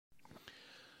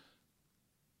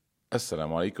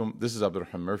Assalamu alaikum. This is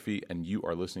Abdurrahman Murphy, and you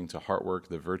are listening to Heartwork,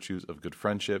 The Virtues of Good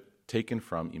Friendship, taken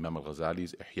from Imam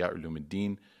al-Ghazali's Ihya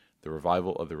Ulumuddin, The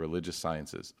Revival of the Religious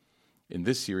Sciences. In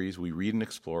this series, we read and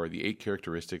explore the 8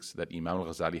 characteristics that Imam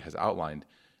al-Ghazali has outlined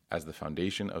as the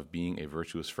foundation of being a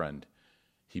virtuous friend.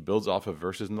 He builds off of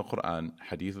verses in the Quran,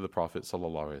 hadith of the Prophet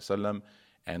ﷺ,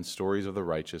 and stories of the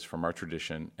righteous from our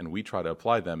tradition, and we try to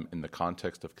apply them in the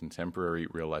context of contemporary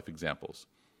real-life examples.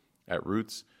 At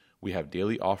Roots, we have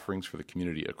daily offerings for the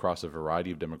community across a variety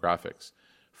of demographics,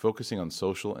 focusing on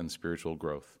social and spiritual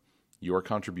growth. Your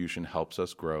contribution helps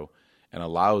us grow and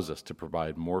allows us to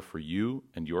provide more for you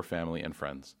and your family and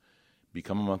friends.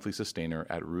 Become a monthly sustainer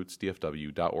at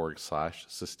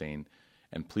rootsdfw.org/sustain,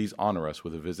 and please honor us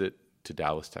with a visit to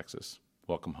Dallas, Texas.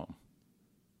 Welcome home.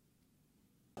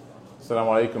 Assalamu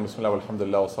alaikum, bismillah,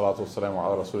 alhamdulillah, wa salatu wa salamu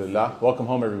ala rasulillah. Welcome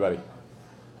home, everybody.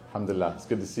 Alhamdulillah. It's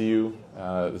good to see you.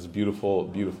 This beautiful,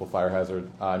 beautiful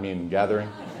gathering. Alhamdulillah.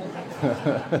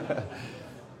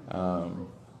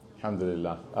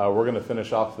 We're going to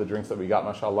finish off the drinks that we got,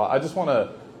 mashallah. I just want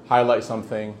to highlight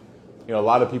something. You know, a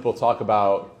lot of people talk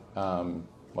about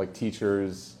like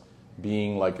teachers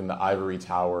being like in the ivory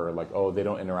tower, like, oh, they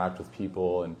don't interact with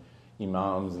people, and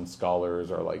imams and scholars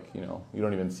are like, you know, you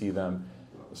don't even see them.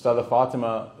 Ustadha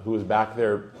Fatima, who was back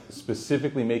there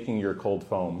specifically making your cold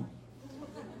foam,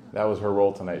 that was her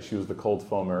role tonight. She was the cold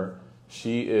foamer.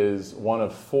 She is one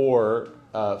of 4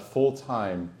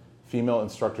 full-time female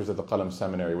instructors at the Qalam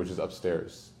Seminary, which is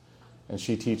upstairs. And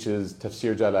she teaches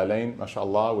Tafsir Jalalain,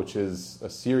 mashallah, which is a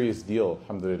serious deal,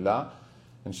 alhamdulillah.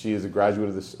 And she is a graduate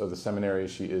of the seminary.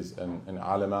 She is an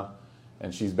alima,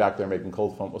 and she's back there making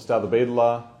cold foam. Ustad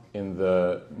Ubaidullah in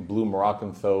the blue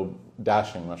Moroccan thobe,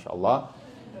 dashing, mashallah.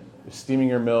 Steaming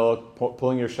your milk,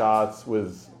 pulling your shots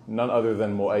with none other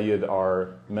than Mu'ayyid,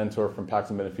 our mentor from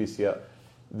Pax and Beneficia.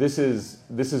 This is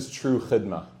true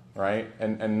khidmah, right?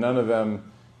 And none of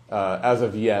them, as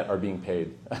of yet, are being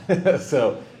paid.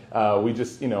 So we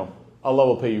just, you know, Allah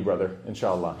will pay you, brother,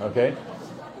 inshallah, okay?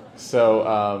 So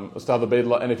Ustad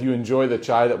Ubaidullah, and if you enjoy the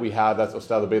chai that we have, that's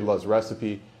Ustad Ubaidullah's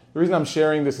recipe. The reason I'm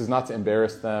sharing this is not to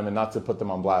embarrass them and not to put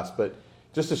them on blast, but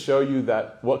just to show you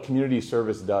that what community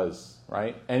service does,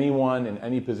 right? Anyone in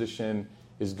any position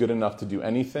is good enough to do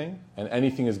anything, and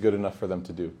anything is good enough for them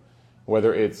to do.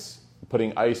 Whether it's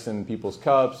putting ice in people's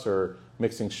cups or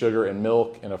mixing sugar and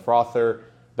milk in a frother,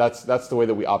 that's the way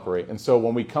that we operate. And so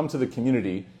when we come to the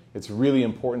community, it's really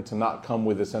important to not come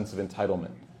with a sense of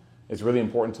entitlement. It's really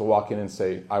important to walk in and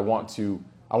say, I want to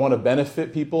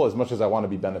benefit people as much as I want to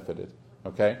be benefited,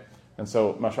 okay? And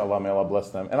so, mashallah, may Allah bless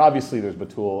them. And obviously there's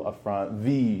Batul up front,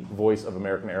 the voice of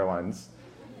American Airlines.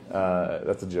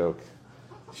 That's a joke.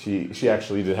 She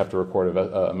actually did have to record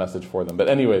a message for them. But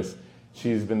anyways,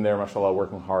 she's been there, mashallah,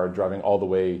 working hard, driving all the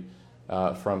way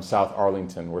from South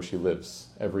Arlington, where she lives,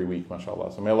 every week,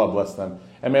 mashallah. So may Allah bless them.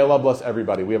 And may Allah bless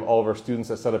everybody. We have all of our students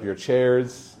that set up your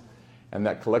chairs and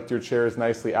that collect your chairs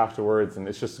nicely afterwards. And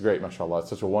it's just great, mashallah. It's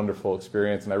such a wonderful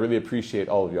experience. And I really appreciate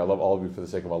all of you. I love all of you for the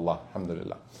sake of Allah.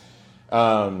 Alhamdulillah.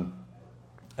 And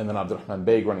then Abdurrahman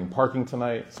Beg running parking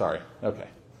tonight. Sorry. Okay.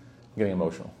 I'm getting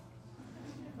emotional.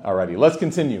 Alrighty, let's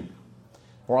continue.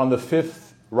 We're on the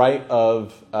 5th rite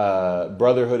of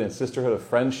brotherhood and sisterhood of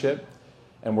friendship,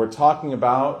 and we're talking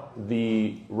about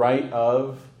the rite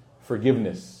of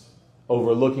forgiveness,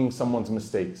 overlooking someone's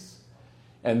mistakes.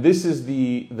 And this is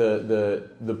the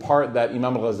part that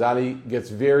Imam al-Ghazali gets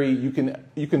very, you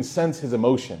can sense his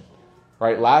emotion,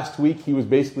 right? Last week he was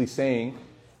basically saying,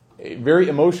 very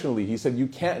emotionally, he said, you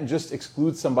can't just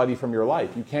exclude somebody from your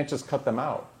life. You can't just cut them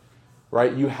out,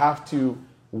 right? You have to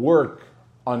work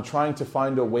on trying to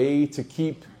find a way to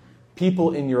keep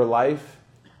people in your life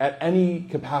at any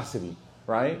capacity,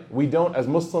 right? We don't, as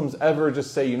Muslims, ever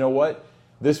just say, you know what,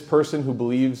 this person who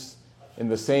believes in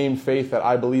the same faith that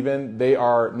I believe in, they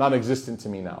are non-existent to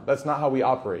me now. That's not how we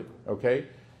operate, okay?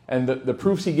 And the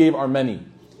proofs he gave are many.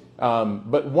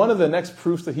 But one of the next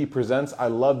proofs that he presents, I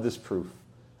love this proof.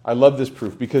 I love this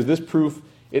proof because this proof,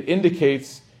 it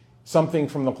indicates something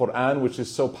from the Quran which is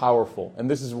so powerful. And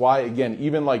this is why, again,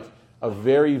 even like a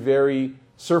very, very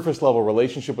surface level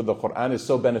relationship with the Quran is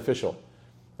so beneficial.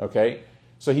 Okay?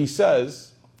 So he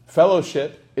says,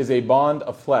 fellowship is a bond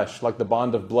of flesh, like the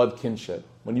bond of blood kinship.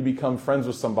 When you become friends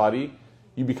with somebody,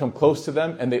 you become close to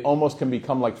them and they almost can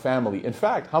become like family. In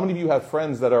fact, how many of you have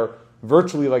friends that are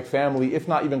virtually like family, if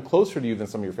not even closer to you than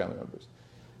some of your family members?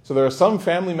 So there are some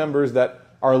family members that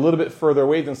are a little bit further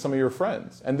away than some of your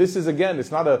friends. And this is, again, it's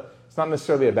not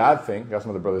necessarily a bad thing. Got some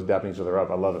of the brothers dapping each other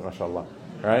up. I love it, mashallah.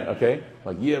 Right? Okay?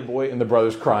 Like, yeah, boy, and the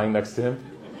brother's crying next to him.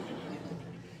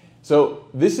 So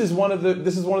this is one of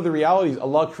the realities.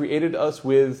 Allah created us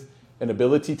with an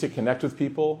ability to connect with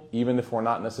people, even if we're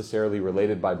not necessarily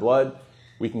related by blood.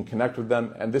 We can connect with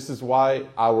them, and this is why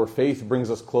our faith brings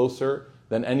us closer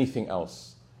than anything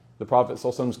else. The Prophet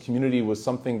ﷺ's community was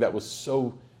something that was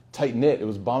so tight-knit, it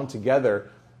was bound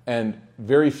together, and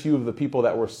very few of the people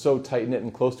that were so tight-knit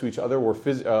and close to each other were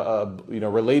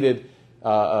related,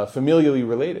 familially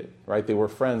related, right? They were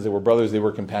friends, they were brothers, they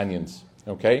were companions,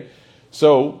 okay?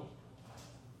 So,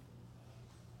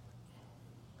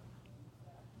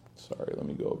 sorry, let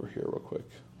me go over here real quick.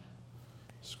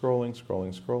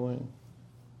 Scrolling.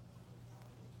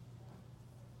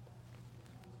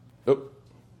 Oh.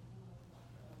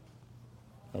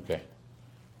 Okay.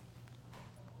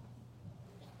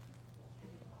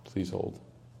 Please hold.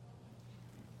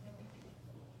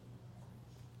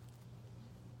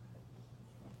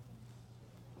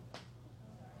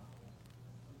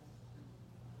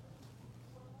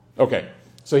 Okay.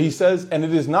 So he says, and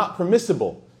it is not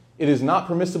permissible. It is not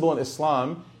permissible in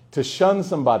Islam to shun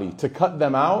somebody, to cut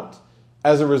them out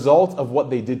as a result of what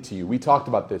they did to you. We talked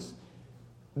about this.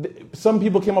 Some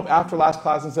people came up after last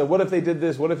class and said, what if they did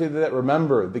this? What if they did that?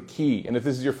 Remember the key. And if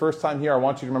this is your first time here, I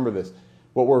want you to remember this.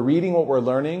 What we're reading, what we're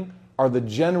learning are the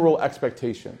general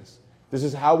expectations. This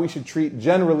is how we should treat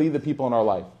generally the people in our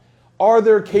life. Are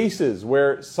there cases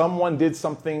where someone did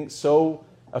something so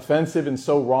offensive and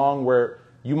so wrong where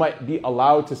you might be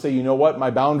allowed to say, you know what,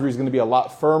 my boundary is going to be a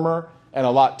lot firmer and a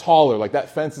lot taller. Like that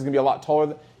fence is going to be a lot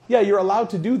taller. Yeah, you're allowed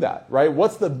to do that, right?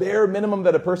 What's the bare minimum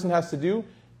that a person has to do?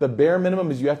 The bare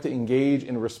minimum is you have to engage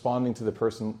in responding to the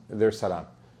person, their salam.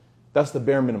 That's the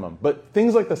bare minimum. But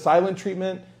things like the silent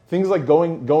treatment, things like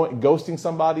ghosting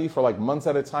somebody for like months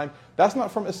at a time, that's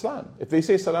not from Islam. If they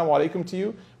say salam alaikum to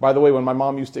you, by the way, when my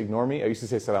mom used to ignore me, I used to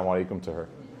say salam alaikum to her.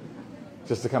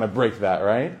 Just to kind of break that,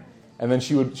 right? And then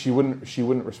she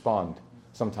wouldn't respond.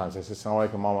 Sometimes I say salam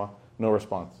alaikum mama, no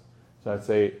response. So I'd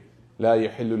say لا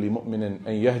يحل لمؤمن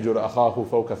أن يهجر أخاه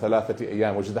فوق ثلاثة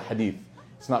أيام, which is the hadith.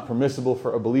 It's not permissible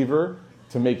for a believer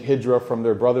to make hijrah from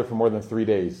their brother for more than 3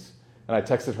 days. And I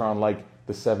texted her on like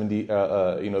the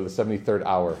 73rd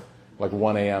hour, like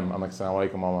 1 a.m. I'm like,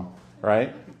 Assalamu alaikum, mama,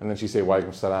 right? And then she say, wa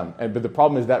alaikum salam. But the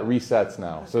problem is that resets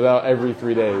now. So now every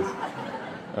 3 days.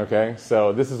 Okay?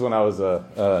 So this is when I was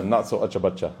not so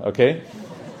achabacha. Okay?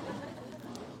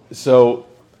 So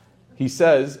he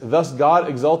says, thus God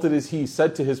exalted is He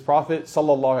said to His Prophet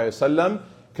sallallahu alaihi wasallam,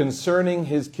 concerning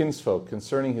His kinsfolk,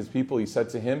 concerning His people, He said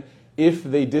to him, if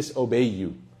they disobey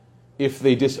you,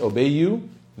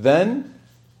 then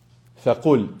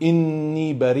فَقُلْ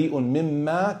إِنِّي بَرِيءٌ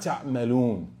مِمَّا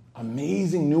تَعْمَلُونَ.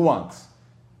 Amazing nuance.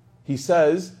 He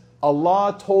says,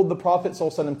 Allah told the Prophet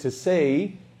ﷺ to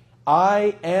say,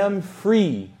 I am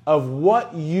free of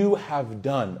what you have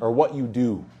done or what you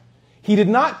do. He did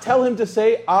not tell him to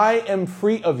say, I am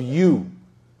free of you.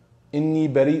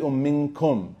 إِنِّي بَرِيءٌ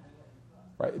مِنْكُمْ.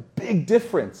 Right? Big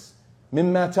difference.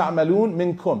 مِمَّا تَعْمَلُونَ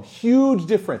مِنْكُمْ. Huge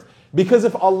difference. Because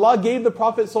if Allah gave the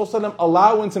Prophet ﷺ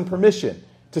allowance and permission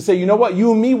to say, you know what,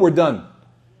 you and me, we're done,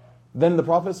 then the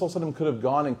Prophet ﷺ could have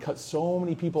gone and cut so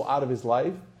many people out of his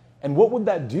life. And what would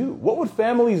that do? What would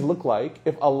families look like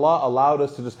if Allah allowed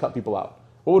us to just cut people out?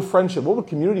 What would friendship, what would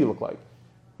community look like?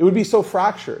 It would be so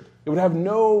fractured. It would have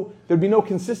there'd be no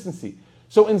consistency.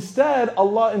 So instead,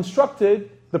 Allah instructed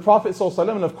the Prophet ﷺ,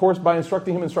 and of course by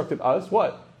instructing him, instructed us,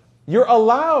 what? You're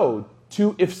allowed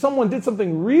to, if someone did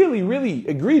something really, really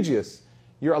egregious,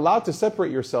 you're allowed to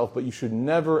separate yourself, but you should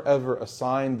never ever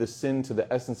assign the sin to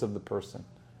the essence of the person.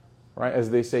 Right? As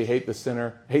they say, hate the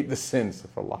sin, hate the sin,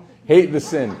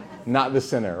 not the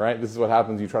sinner, right? This is what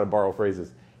happens when you try to borrow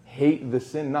phrases. Hate the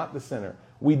sin, not the sinner.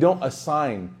 We don't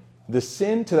assign the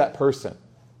sin to that person.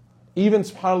 Even,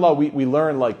 subhanAllah, we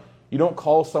learn, like, you don't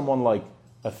call someone like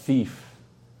a thief.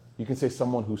 You can say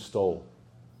someone who stole.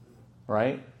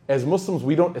 Right? As Muslims,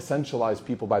 we don't essentialize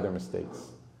people by their mistakes.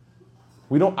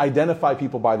 We don't identify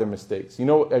people by their mistakes. You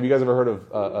know, have you guys ever heard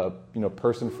of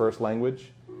person-first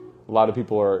language? A lot of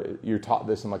people you're taught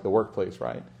this in like the workplace,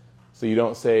 right? So you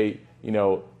don't say,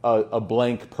 a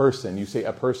blank person. You say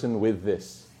a person with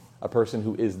this, a person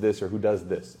who is this or who does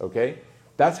this, okay?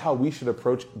 That's how we should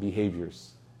approach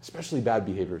behaviors, especially bad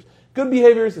behaviors. Good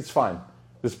behaviors, it's fine.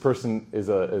 This person is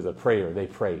a prayer, they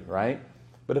pray, right?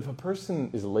 But if a person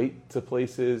is late to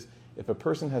places, if a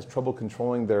person has trouble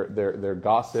controlling their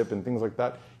gossip and things like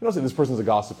that, you don't say this person's a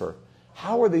gossiper.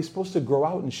 How are they supposed to grow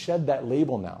out and shed that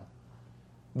label now?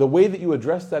 The way that you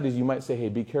address that is you might say, hey,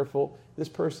 be careful. This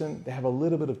person, they have a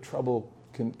little bit of trouble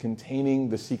containing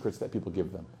the secrets that people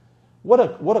give them. What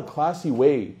a classy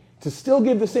way to still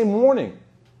give the same warning.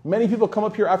 Many people come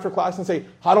up here after class and say,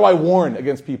 how do I warn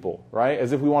against people, right?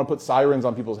 As if we want to put sirens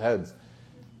on people's heads.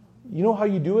 you know how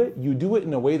you do it? You do it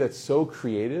in a way that's so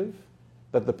creative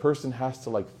that the person has to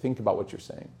like think about what you're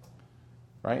saying.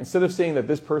 Right? Instead of saying that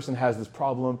this person has this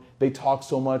problem, they talk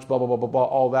so much, blah, blah, blah, blah, blah,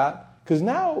 all that. Because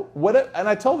now, and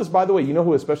I tell this, by the way, you know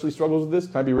who especially struggles with this?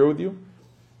 Can I be real with you?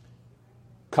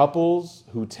 Couples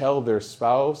who tell their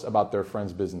spouse about their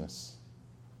friend's business.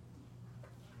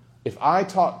 If I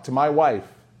talk to my wife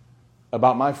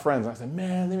about my friends, and I say,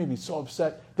 man, they made me so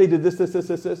upset. They did this, this, this,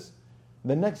 this, this.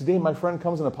 The next day my friend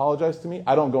comes and apologizes to me,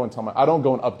 I don't go and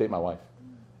update my wife.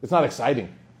 It's not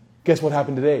exciting. Guess what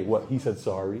happened today? What? He said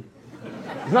sorry.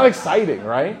 It's not exciting,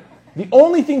 right? The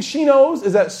only thing she knows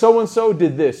is that so-and-so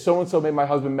did this. So-and-so made my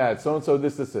husband mad. So-and-so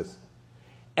this, this, this.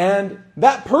 And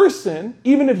that person,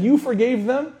 even if you forgave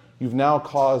them, you've now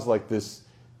caused like this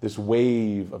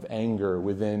wave of anger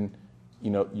within,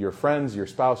 your friends, your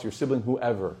spouse, your sibling,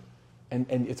 whoever. And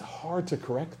it's hard to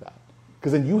correct that.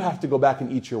 Because then you have to go back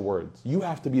and eat your words. You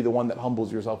have to be the one that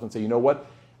humbles yourself and say, you know what?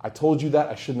 I told you that.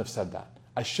 I shouldn't have said that.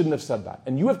 I shouldn't have said that.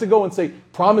 And you have to go and say,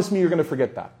 promise me you're going to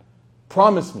forget that.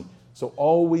 Promise me. So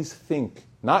always think,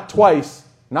 not twice,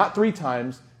 not 3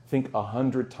 times, think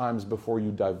 100 times before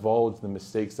you divulge the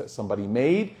mistakes that somebody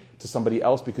made to somebody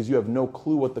else, because you have no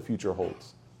clue what the future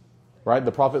holds. Right?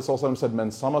 The Prophet ﷺ said, "Man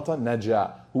samata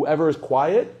naja." Whoever is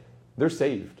quiet, they're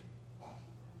saved.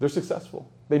 They're successful.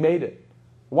 They made it.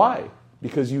 Why?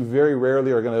 Because you very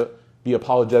rarely are going to be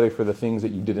apologetic for the things that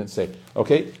you didn't say.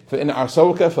 Okay? فَإِنْ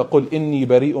عَصَوْكَ فَقُلْ إِنِّي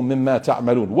بَرِيءٌ مِّمَّا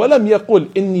تَعْمَلُونَ وَلَمْ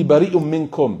يَقُلْ إِنِّي بَرِيءٌ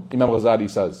مِّنْكُمْ. Imam Ghazali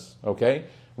says. Okay?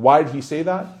 Why did he say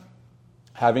that?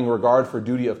 Having regard for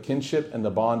duty of kinship and the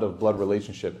bond of blood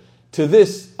relationship. To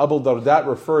this, Abu Darda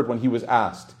referred when he was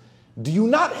asked, do you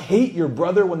not hate your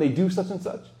brother when they do such and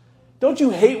such? Don't you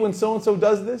hate when so-and-so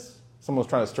does this? Someone's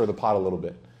trying to stir the pot a little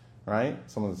bit. Right?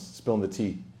 Someone's spilling the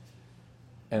tea.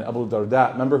 And Abu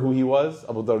Darda, remember who he was?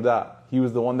 Abu Darda. He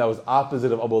was the one that was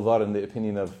opposite of Abu Dhar in the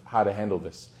opinion of how to handle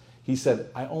this. He said,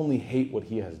 I only hate what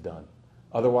he has done.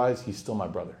 Otherwise, he's still my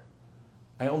brother.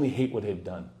 I only hate what they've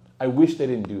done. I wish they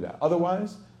didn't do that.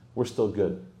 Otherwise, we're still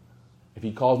good. If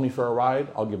he calls me for a ride,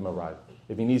 I'll give him a ride.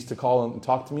 If he needs to call and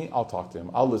talk to me, I'll talk to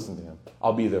him. I'll listen to him.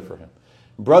 I'll be there for him.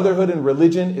 Brotherhood in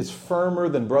religion is firmer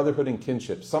than brotherhood in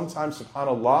kinship. Sometimes,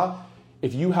 subhanAllah,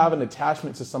 if you have an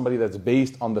attachment to somebody that's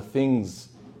based on the things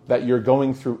that you're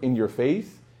going through in your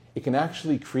faith, it can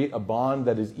actually create a bond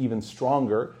that is even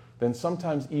stronger than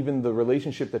sometimes even the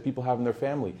relationship that people have in their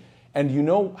family. And you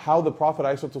know how the Prophet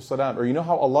ﷺ, or you know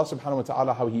how Allah subhanahu wa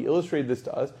ta'ala, how he illustrated this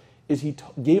to us, is he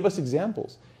gave us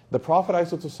examples. The Prophet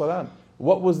ﷺ,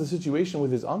 what was the situation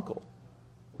with his uncle?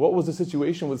 What was the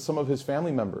situation with some of his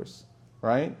family members?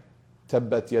 Right?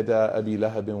 Tabbat yada abi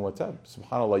lahabin wa tab.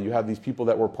 SubhanAllah, you have these people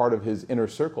that were part of his inner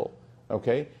circle.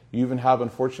 Okay? You even have,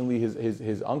 unfortunately,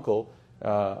 his uncle,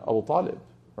 Abu Talib.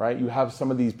 Right? You have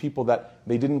some of these people that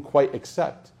they didn't quite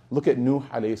accept. Look at Nuh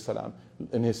alayhi salam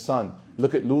and his son.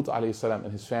 Look at Lut alayhi salam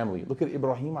and his family. Look at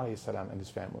Ibrahim alayhi salam and his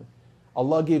family.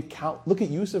 Allah gave count. Look at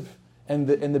Yusuf and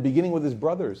the beginning with his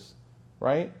brothers.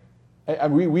 Right?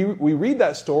 And we read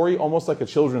that story almost like a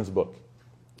children's book.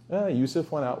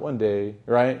 Yusuf went out one day,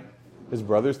 right? His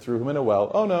brothers threw him in a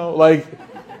well. Oh no,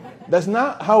 that's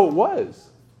not how it was.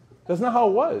 That's not how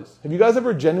it was. Have you guys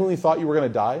ever genuinely thought you were going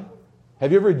to die?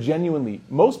 Have you ever genuinely,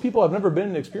 most people have never been in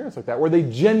an experience like that, where they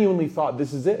genuinely thought,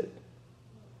 this is it.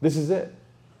 This is it.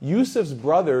 Yusuf's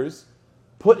brothers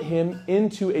put him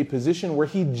into a position where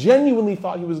he genuinely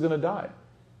thought he was going to die.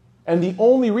 And the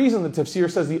only reason, the tafsir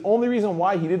says, the only reason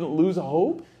why he didn't lose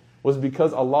hope was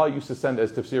because Allah used to send,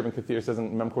 as Tafsir ibn Kathir says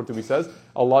and Imam Qurtubi says,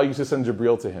 Allah used to send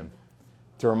Jibreel to him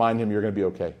to remind him, you're going to be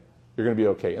okay. You're going to be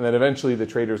okay. And then eventually the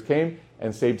traders came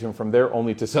and saved him from there,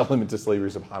 only to sell him into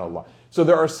slavery, subhanAllah. So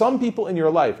there are some people in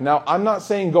your life. Now, I'm not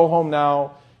saying go home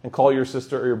now and call your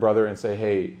sister or your brother and say,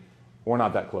 hey, we're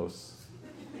not that close.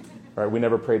 Right? We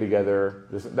never pray together.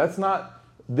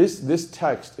 This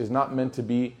text is not meant to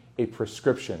be a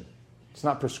prescription. It's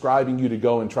not prescribing you to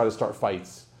go and try to start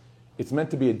fights. It's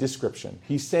meant to be a description.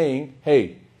 He's saying,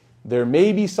 hey, there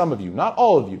may be some of you, not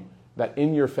all of you, that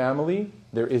in your family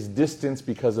there is distance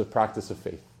because of practice of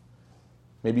faith.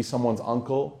 Maybe someone's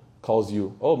uncle calls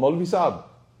you, oh, Maulvi Saab,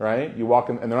 right? You walk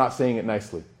in, and they're not saying it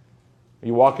nicely.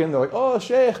 You walk in, they're like, oh,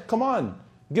 Sheikh, come on,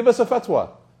 give us a fatwa,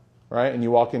 right? And you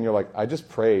walk in, you're like, I just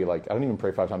pray, I don't even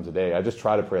pray 5 times a day. I just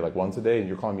try to pray once a day, and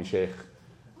you're calling me Sheikh,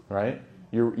 right?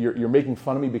 You're making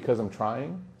fun of me because I'm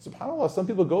trying. SubhanAllah, some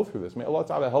people go through this. May Allah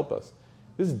Ta'ala help us.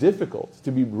 This is difficult,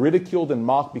 to be ridiculed and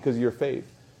mocked because of your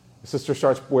faith. The sister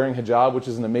starts wearing hijab, which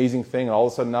is an amazing thing, and all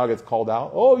of a sudden now gets called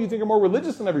out. Oh, you think you're more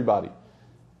religious than everybody.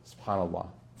 SubhanAllah.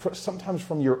 Sometimes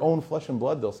from your own flesh and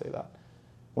blood they'll say that.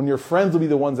 When your friends will be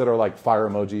the ones that are like, fire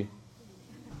emoji.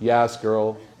 Yes,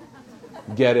 girl.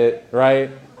 get it, right?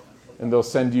 And they'll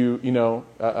send you,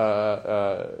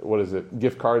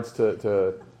 gift cards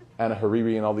to Anna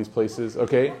Hariri and all these places,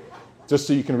 okay? Just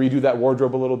so you can redo that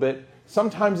wardrobe a little bit.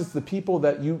 Sometimes it's the people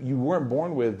that you weren't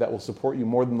born with that will support you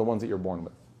more than the ones that you're born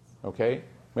with, okay?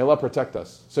 May Allah protect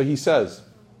us. So he says,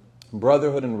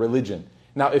 brotherhood and religion.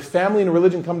 Now, if family and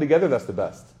religion come together, that's the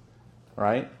best,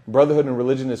 right? Brotherhood and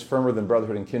religion is firmer than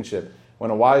brotherhood and kinship.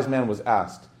 When a wise man was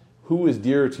asked, who is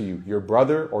dearer to you, your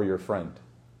brother or your friend?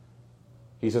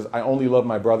 He says, I only love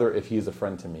my brother if he is a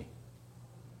friend to me.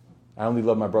 I only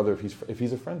love my brother if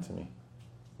he's a friend to me,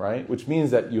 right? Which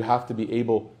means that you have to be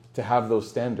able to have those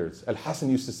standards. Al-Hasan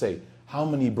used to say, how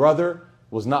many brother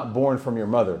was not born from your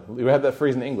mother? We have that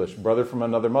phrase in English, brother from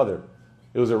another mother.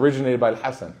 It was originated by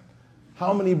Al-Hasan.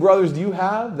 How many brothers do you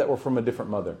have that were from a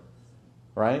different mother?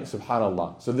 Right?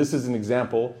 Subhanallah. So this is an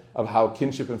example of how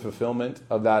kinship and fulfillment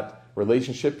of that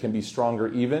relationship can be stronger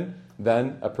even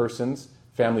than a person's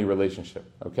family relationship.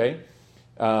 Okay?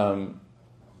 All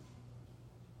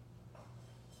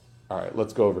right,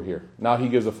 let's go over here. Now he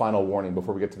gives a final warning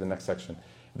before we get to the next section.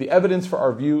 The evidence for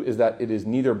our view is that it is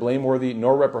neither blameworthy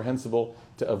nor reprehensible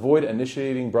to avoid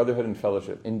initiating brotherhood and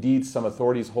fellowship. Indeed, some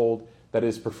authorities hold that it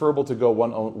is preferable to go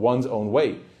one's own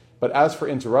way. But as for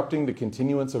interrupting the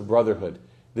continuance of brotherhood,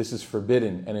 this is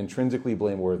forbidden and intrinsically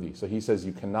blameworthy. So he says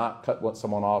you cannot cut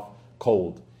someone off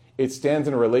cold. It stands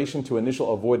in relation to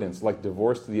initial avoidance, like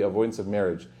divorce to the avoidance of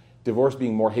marriage. Divorce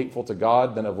being more hateful to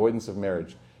God than avoidance of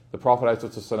marriage. The Prophet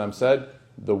ﷺ said,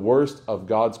 the worst of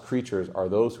God's creatures are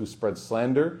those who spread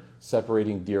slander,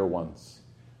 separating dear ones.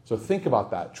 So think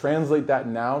about that. Translate that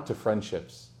now to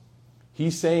friendships.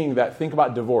 He's saying that, think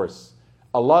about divorce.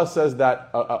 Allah says that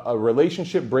a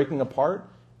relationship breaking apart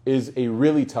is a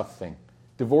really tough thing.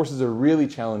 Divorce is a really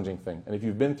challenging thing. And if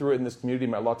you've been through it in this community,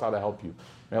 may Allah Ta'ala help you.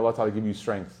 May Allah Ta'ala give you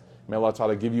strength. May Allah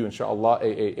Ta'ala give you, inshallah,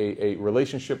 a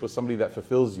relationship with somebody that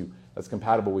fulfills you, that's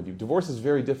compatible with you. Divorce is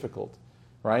very difficult,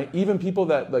 right? Even people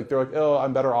that, they're like, oh,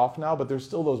 I'm better off now, but there's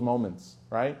still those moments,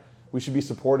 right? We should be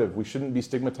supportive. We shouldn't be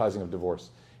stigmatizing of divorce.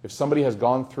 If somebody has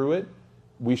gone through it,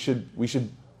 we should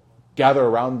gather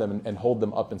around them and hold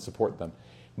them up and support them.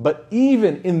 But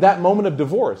even in that moment of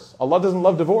divorce, Allah doesn't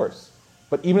love divorce.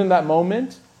 But even in that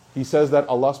moment, He says that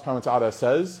Allah subhanahu wa ta'ala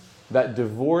says that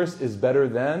divorce is better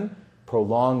than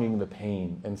prolonging the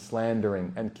pain and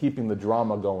slandering and keeping the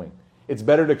drama going. It's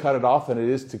better to cut it off than it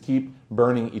is to keep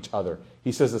burning each other.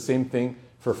 He says the same thing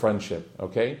for friendship,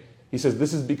 okay? He says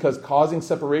this is because causing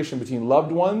separation between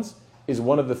loved ones is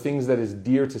one of the things that is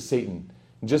dear to Satan,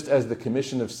 just as the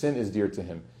commission of sin is dear to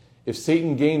him. If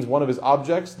Satan gains one of his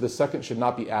objects, the second should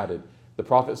not be added. The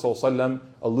Prophet ﷺ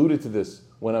alluded to this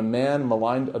when a man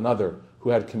maligned another who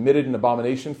had committed an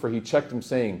abomination, for he checked him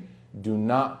saying, do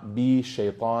not be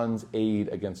shaitan's aid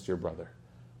against your brother.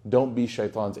 Don't be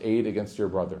shaitan's aid against your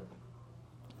brother.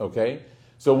 Okay?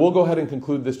 So we'll go ahead and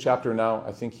conclude this chapter now.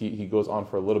 I think he goes on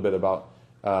for a little bit about...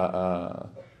 oh,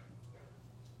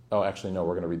 actually, no,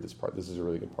 we're going to read this part. This is a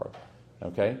really good part.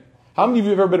 Okay? How many of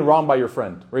you have ever been wronged by your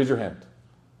friend? Raise your hand.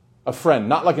 A friend,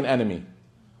 not like an enemy.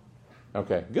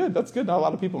 Okay, good. That's good. Not a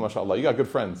lot of people, mashallah. You got good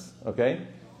friends. Okay?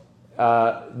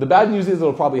 The bad news is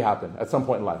it'll probably happen at some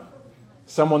point in life.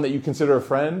 Someone that you consider a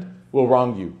friend will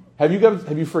wrong you. Have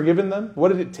you forgiven them? What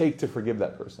did it take to forgive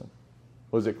that person?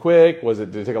 Was it quick?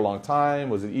 Did it take a long time?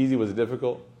 Was it easy? Was it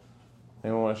difficult?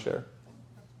 Anyone want to share?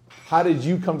 How did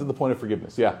you come to the point of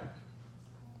forgiveness? Yeah.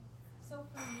 So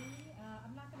for me,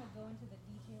 I'm not going to go into the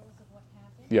details of what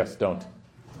happened. Yes, don't.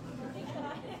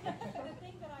 The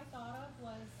thing that I thought of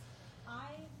was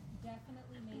I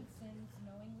definitely made sins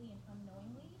knowingly and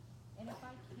unknowingly. And if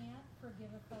I can't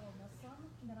forgive a fellow Muslim,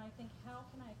 then I think, how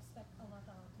can I expect Allah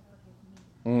Ta'ala to forgive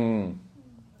me?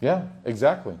 Yeah,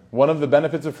 exactly. One of the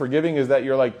benefits of forgiving is that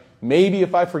you're like, maybe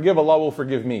if I forgive, Allah will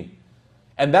forgive me.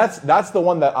 And that's the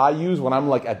one that I use when I'm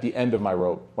like at the end of my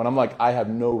rope. When I'm like, I have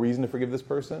no reason to forgive this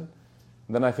person.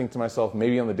 And then I think to myself,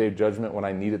 maybe on the day of judgment when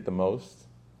I need it the most,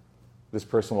 this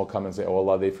person will come and say, oh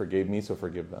Allah, they forgave me, so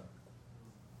forgive them.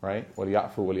 Right?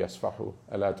 وَلْيَعْفُوا وَلْيَصْفَحُوا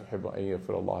أَلَا تُحِبُّ أَن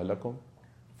يَغْفِرَ اللَّهُ لَكُمْ.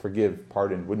 Forgive,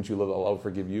 pardon. Wouldn't you love that Allah will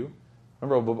forgive you?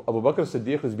 Remember, Abu Bakr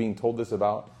as-Siddiq was being told this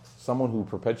about someone who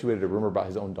perpetuated a rumor about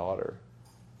his own daughter.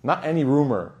 Not any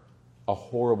rumor, a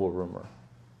horrible rumor.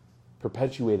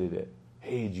 Perpetuated it.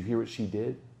 Hey, did you hear what she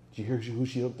did? Did you hear who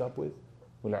she hooked up with?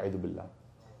 وَالْعِيذُ بِاللَّهِ.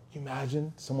 Can you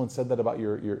imagine someone said that about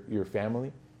your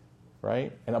family?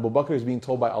 Right? And Abu Bakr is being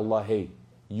told by Allah, hey,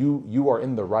 you are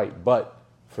in the right, but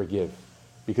forgive.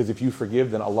 Because if you forgive,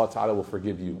 then Allah Ta'ala will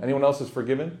forgive you. Anyone else is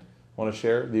forgiven? Want to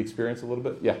share the experience a little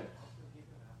bit? Yeah.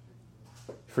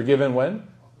 Forgiven when?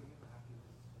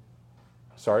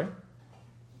 Sorry?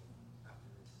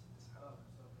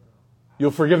 You'll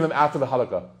forgive them after the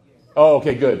halaqah. Oh,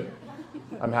 okay, good.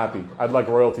 I'm happy. I'd like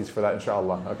royalties for that,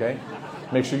 inshallah, okay?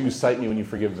 Make sure you cite me when you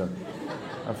forgive them.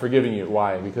 I'm forgiving you.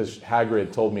 Why? Because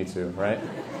Hagrid told me to, right?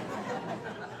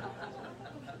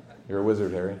 You're a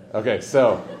wizard, Harry. Okay,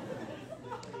 so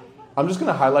I'm just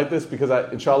going to highlight this because,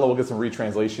 inshallah, we'll get some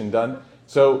retranslation done.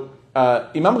 So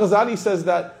Imam Ghazali says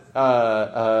that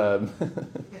Imam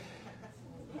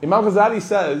Ghazali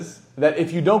says that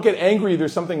if you don't get angry,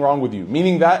 there's something wrong with you,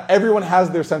 meaning that everyone has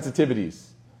their sensitivities,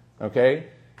 okay?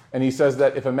 And he says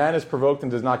that if a man is provoked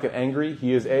and does not get angry,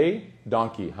 he is a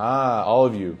donkey. All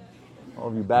of you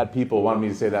bad people wanted me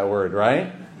to say that word,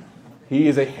 right? He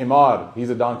is a himar, he's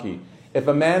a donkey. If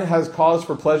a man has cause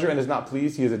for pleasure and is not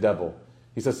pleased, he is a devil.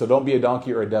 He says, so don't be a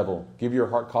donkey or a devil. Give your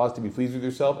heart cause to be pleased with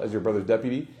yourself as your brother's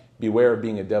deputy. Beware of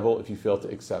being a devil if you fail to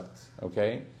accept.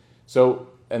 Okay? So,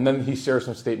 and then he shares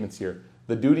some statements here.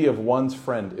 The duty of one's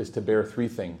friend is to bear three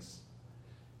things.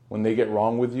 When they get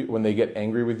wrong with you, when they get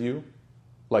angry with you,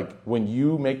 like when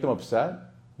you make them upset,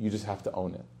 you just have to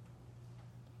own it.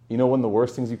 You know, one of the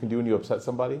worst things you can do when you upset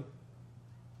somebody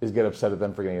is get upset at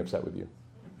them for getting upset with you.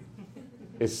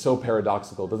 It's so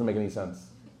paradoxical. It doesn't make any sense.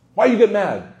 Why you get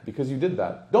mad? Because you did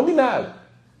that. Don't be mad.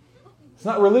 It's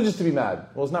not religious to be mad.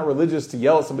 Well, it's not religious to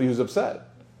yell at somebody who's upset.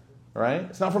 Right?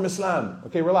 It's not from Islam.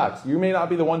 Okay, relax. You may not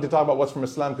be the one to talk about what's from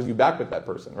Islam because you back with that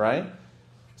person, right?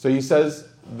 So he says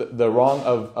the wrong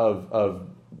of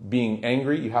being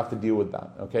angry, you have to deal with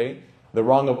that, okay? The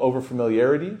wrong of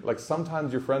overfamiliarity, like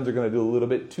sometimes your friends are going to do a little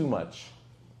bit too much,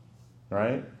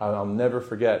 right? I'll never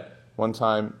forget one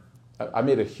time, I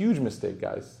made a huge mistake,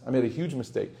 guys. I made a huge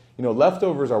mistake. You know,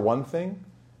 leftovers are one thing,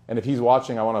 and if he's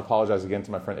watching, I want to apologize again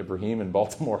to my friend Ibrahim in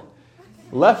Baltimore.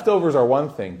 Leftovers are one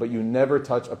thing, but you never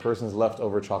touch a person's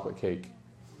leftover chocolate cake.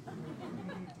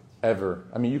 Ever.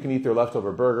 I mean, you can eat their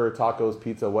leftover burger, tacos,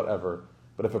 pizza, whatever.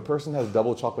 But if a person has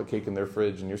double chocolate cake in their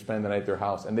fridge and you're spending the night at their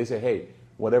house and they say, hey,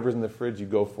 whatever's in the fridge, you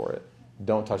go for it.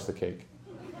 Don't touch the cake.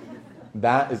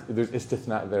 There's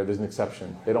istithna there. There's an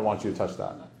exception. They don't want you to touch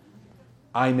that.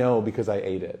 I know because I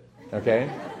ate it. Okay?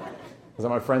 I was at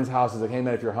my friend's house. He's like, hey,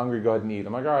 man, if you're hungry, go ahead and eat.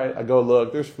 I'm like, all right. I go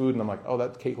look. There's food. And I'm like, oh,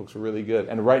 that cake looks really good.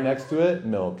 And right next to it,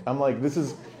 milk. I'm like, this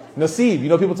is nasib. You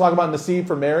know people talk about nasib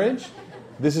for marriage?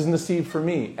 This is nasib for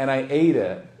me. And I ate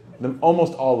it.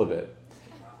 Almost all of it.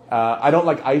 I don't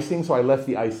like icing, so I left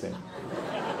the icing.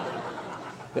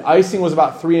 The icing was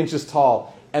about 3 inches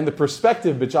tall. And the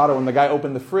perspective, bichara, when the guy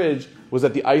opened the fridge, was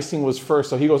that the icing was first.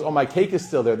 So he goes, oh, my cake is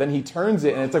still there. Then he turns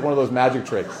it, and it's like one of those magic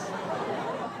tricks.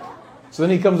 So then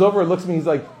he comes over and looks at me. He's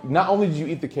like, not only did you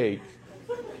eat the cake,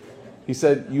 he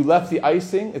said, you left the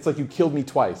icing. It's like you killed me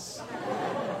twice.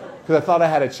 Because I thought I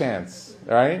had a chance.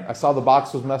 All right? I saw the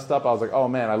box was messed up. I was like, oh,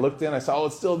 man. I looked in. I saw, oh,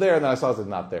 it's still there. And then I saw it's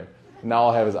not there. Now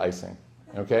all I have is icing.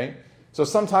 Okay? So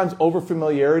sometimes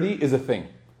overfamiliarity is a thing.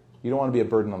 You don't want to be a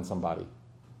burden on somebody.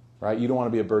 Right? You don't want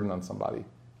to be a burden on somebody.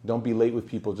 Don't be late with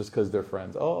people just because they're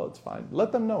friends. Oh, it's fine.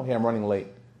 Let them know, hey, I'm running late.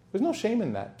 There's no shame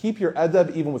in that. Keep your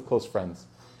adab even with close friends.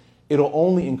 It'll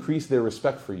only increase their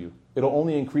respect for you. It'll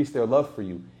only increase their love for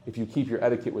you if you keep your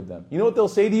etiquette with them. You know what they'll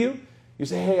say to you? You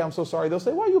say, hey, I'm so sorry. They'll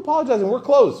say, why are you apologizing? We're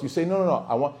close. You say,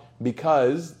 no.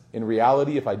 Because in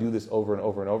reality, if I do this over and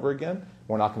over and over again,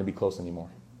 we're not going to be close anymore.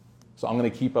 So I'm going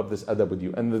to keep up this adab with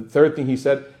you. And the third thing he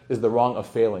said is the wrong of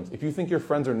failings. If you think your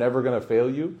friends are never going to fail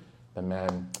you, then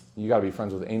man, you got to be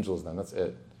friends with angels then. That's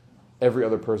it. Every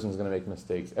other person is going to make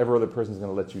mistakes. Every other person is going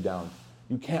to let you down.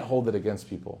 You can't hold it against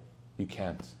people. You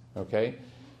can't. Okay?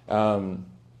 All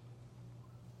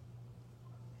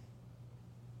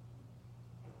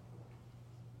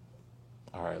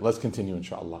right, let's continue,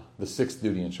 inshallah. The sixth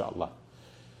duty, inshallah.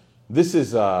 This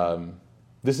is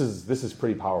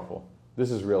pretty powerful. This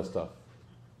is real stuff.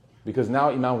 Because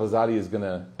now Imam Ghazali is going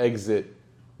to exit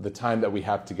the time that we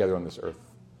have together on this earth.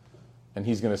 And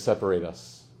he's going to separate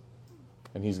us.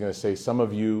 And he's going to say, some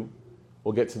of you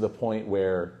will get to the point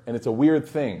where, and it's a weird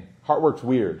thing. Heartwork's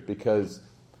weird because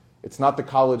it's not the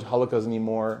college halakas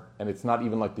anymore, and it's not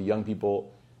even like the young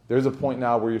people. There's a point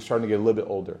now where you're starting to get a little bit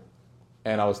older.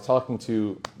 And I was talking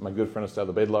to my good friend Ustad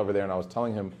Ubaidullah over there, and I was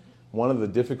telling him one of the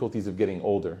difficulties of getting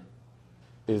older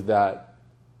is that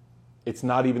it's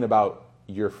not even about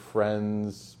your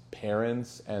friends'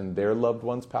 parents and their loved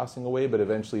ones passing away, but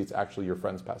eventually it's actually your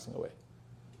friends passing away.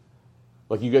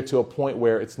 Like you get to a point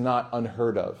where it's not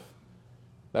unheard of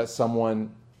that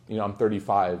someone, I'm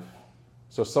 35,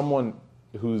 so someone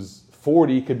who's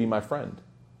 40 could be my friend.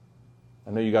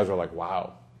 I know you guys are like,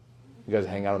 wow, you guys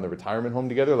hang out in the retirement home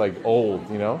together, like old,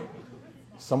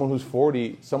 Someone who's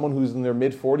 40, someone who's in their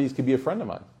mid-40s could be a friend of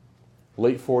mine.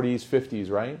 Late 40s,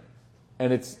 50s, right?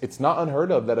 And it's not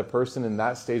unheard of that a person in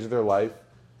that stage of their life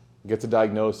gets a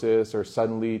diagnosis, or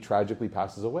suddenly, tragically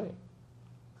passes away.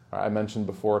 I mentioned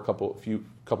before a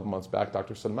couple months back,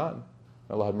 Dr. Salman,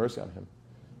 may Allah have mercy on him,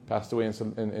 passed away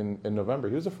in November.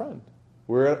 He was a friend.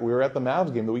 We were at the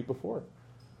Mavs game the week before.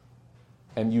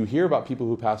 And you hear about people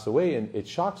who pass away, and it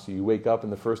shocks you. You wake up,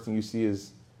 and the first thing you see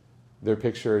is their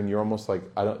picture, and you're almost like,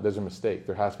 there's a mistake.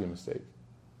 There has to be a mistake.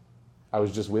 I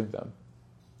was just with them.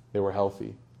 They were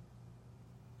healthy.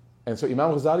 And so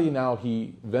Imam Ghazali now,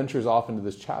 he ventures off into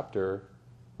this chapter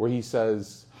where he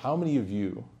says, how many of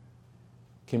you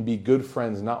can be good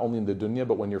friends not only in the dunya,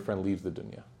 but when your friend leaves the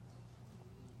dunya?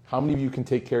 How many of you can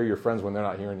take care of your friends when they're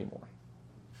not here anymore?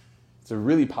 It's a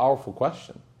really powerful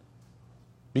question,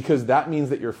 because that means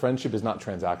that your friendship is not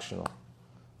transactional.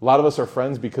 A lot of us are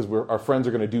friends because our friends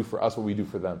are going to do for us what we do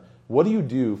for them. What do you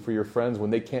do for your friends when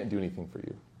they can't do anything for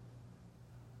you?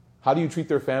 How do you treat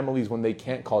their families when they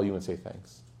can't call you and say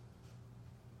thanks?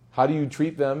 How do you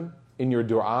treat them in your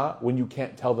dua when you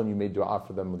can't tell them you made dua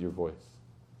for them with your voice?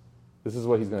 This is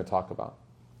what he's going to talk about.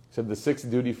 He said the sixth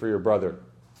duty for your brother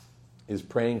is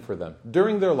praying for them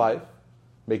during their life,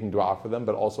 making dua for them,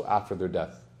 but also after their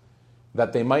death,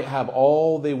 that they might have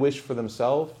all they wish for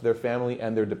themselves, their family,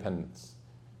 and their dependents.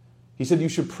 He said you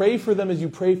should pray for them as you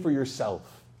pray for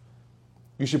yourself.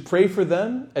 You should pray for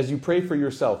them as you pray for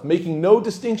yourself, making no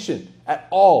distinction at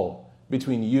all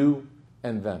between you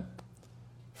and them.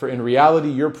 For in reality,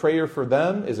 your prayer for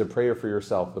them is a prayer for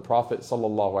yourself. The Prophet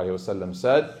ﷺ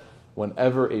said,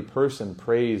 whenever a person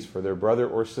prays for their brother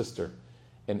or sister,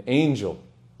 an angel,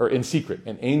 or in secret,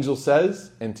 an angel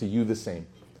says, and to you the same.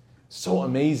 So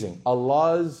amazing.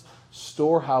 Allah's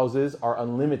storehouses are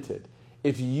unlimited.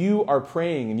 If you are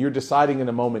praying and you're deciding in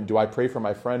a moment, do I pray for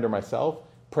my friend or myself?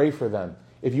 Pray for them.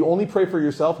 If you only pray for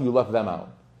yourself, you left them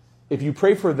out. If you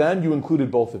pray for them, you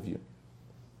included both of you.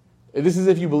 This is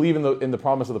if you believe in the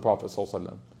promise of the Prophet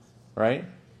ﷺ, right?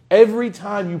 Every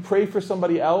time you pray for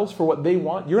somebody else for what they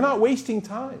want, you're not wasting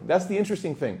time. That's the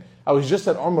interesting thing. I was just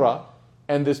at Umrah,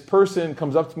 and this person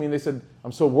comes up to me and they said,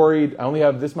 I'm so worried, I only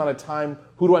have this amount of time,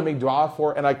 who do I make dua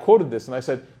for? And I quoted this and I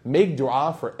said, make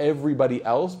dua for everybody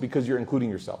else because you're including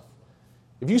yourself.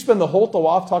 If you spend the whole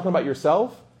tawaf talking about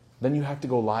yourself, then you have to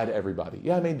go lie to everybody.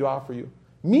 Yeah, I made dua for you.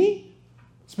 Me?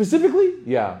 Specifically?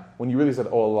 Yeah. When you really said,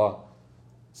 oh Allah,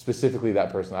 specifically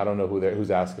that person, I don't know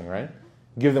who's asking, right?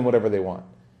 Give them whatever they want.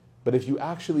 But if you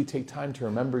actually take time to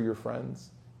remember your friends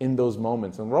in those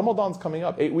moments, and Ramadan's coming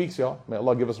up, 8 weeks, y'all. May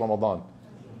Allah give us Ramadan.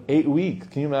 8 weeks,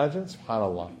 can you imagine?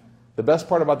 SubhanAllah. The best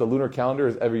part about the lunar calendar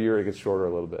is every year it gets shorter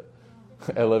a little bit.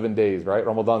 11 days, right?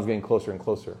 Ramadan's getting closer and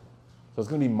closer. So it's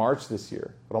going to be March this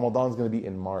year. Ramadan's going to be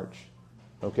in March,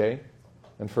 okay?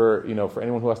 And for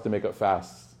anyone who has to make up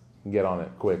fasts, get on it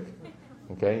quick,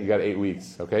 okay? You got 8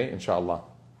 weeks, okay? Inshallah.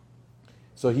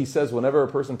 So he says, whenever a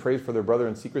person prays for their brother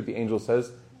in secret, the angel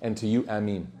says, and to you,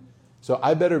 Ameen. So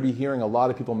I better be hearing a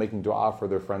lot of people making dua for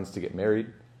their friends to get married,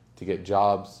 to get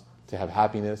jobs, to have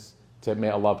happiness, to may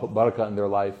Allah put barakah in their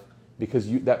life, because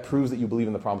that proves that you believe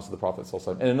in the promise of the Prophet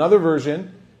ﷺ. In another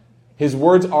version, his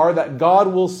words are that God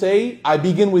will say, I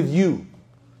begin with you.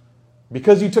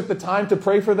 Because you took the time to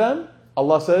pray for them,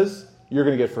 Allah says, you're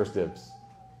going to get first dibs.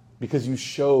 Because you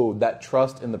showed that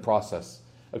trust in the process.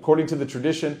 According to the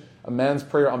tradition, a man's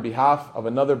prayer on behalf of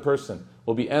another person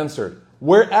will be answered,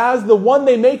 whereas the one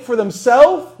they make for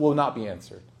themselves will not be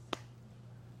answered.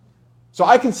 So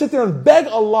I can sit there and beg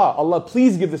Allah, Allah,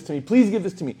 please give this to me, please give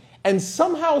this to me. And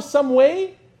somehow, some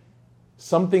way,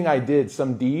 something I did,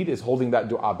 some deed is holding that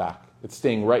dua back. It's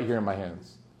staying right here in my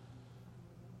hands.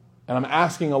 And I'm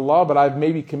asking Allah, but I've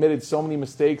maybe committed so many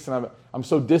mistakes and I'm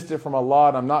so distant from Allah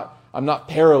and I'm not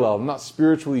parallel, I'm not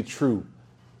spiritually true.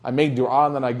 I make dua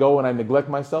and then I go and I neglect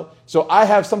myself. So I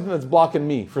have something that's blocking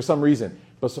me for some reason.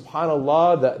 But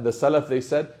subhanAllah, the Salaf, they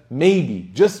said, maybe,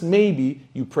 just maybe,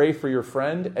 you pray for your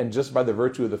friend and just by the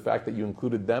virtue of the fact that you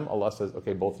included them, Allah says,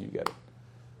 okay, both of you get it.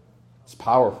 It's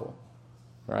powerful,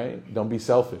 right? Don't be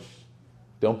selfish.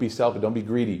 Don't be selfish. Don't be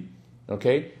greedy,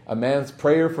 okay? A man's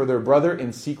prayer for their brother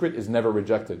in secret is never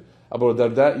rejected. Abu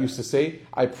Darda used to say,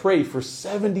 I pray for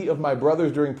 70 of my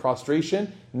brothers during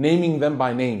prostration, naming them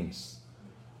by names.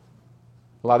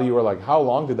 A lot of you are like, how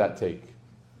long did that take?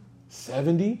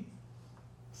 70?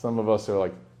 Some of us are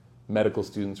like medical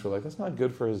students. We're like, that's not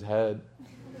good for his head.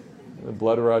 The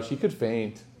blood rush, he could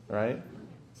faint, right?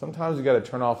 Sometimes you got to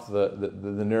turn off the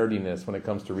nerdiness when it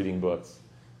comes to reading books,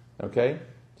 okay?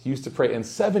 He used to pray. And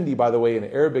 70, by the way, in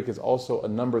Arabic is also a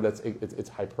number it's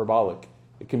hyperbolic.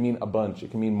 It can mean a bunch.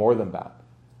 It can mean more than that.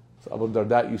 So Abu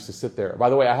Darda used to sit there. By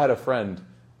the way, I had a friend.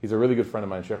 He's a really good friend of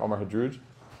mine, Sheikh Omar Hadrouj.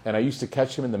 And I used to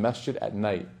catch him in the masjid at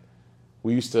night.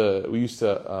 We used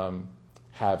to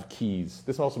have keys.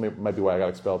 This also might be why I got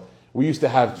expelled. We used to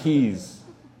have keys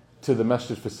to the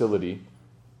masjid facility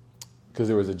because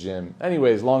there was a gym.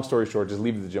 Anyways, long story short, just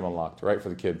leave the gym unlocked, right, for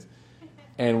the kids.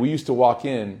 And we used to walk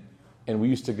in, and we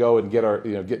used to go and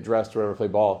get dressed or whatever, play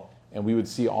ball, and we would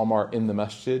see Omar in the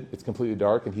masjid. It's completely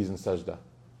dark, and he's in sajda.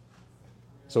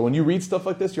 So when you read stuff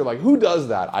like this, you're like, who does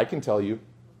that? I can tell you.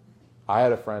 I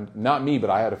had a friend, not me, but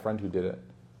I had a friend who did it.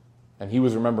 And he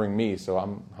was remembering me, so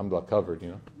I'm alhamdulillah covered,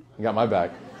 He got my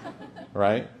back,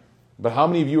 right? But how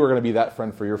many of you are going to be that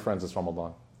friend for your friends this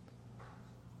Ramadan?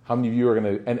 How many of you are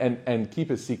going to, and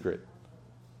keep it secret.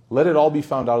 Let it all be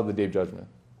found out at the Day of Judgment.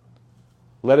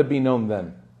 Let it be known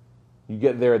then. You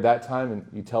get there at that time and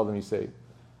you tell them, you say,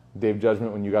 Day of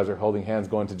Judgment, when you guys are holding hands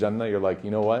going to Jannah, you're like,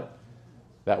 you know what?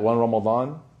 That one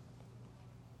Ramadan,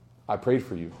 I prayed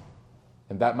for you.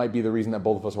 And that might be the reason that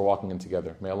both of us are walking in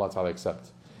together. May Allah Ta'ala accept.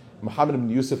 Muhammad ibn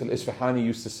Yusuf al-Isfahani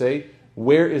used to say,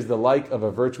 where is the like of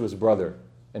a virtuous brother?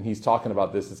 And he's talking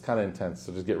about this. It's kind of intense,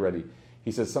 so just get ready.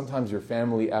 He says, sometimes your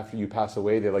family, after you pass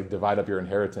away, they divide up your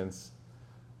inheritance.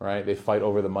 Right? They fight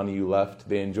over the money you left.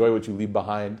 They enjoy what you leave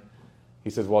behind. He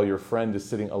says, while your friend is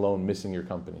sitting alone, missing your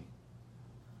company.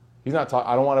 He's not talking.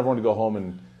 I don't want everyone to go home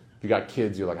and if you got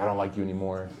kids, you're like, I don't like you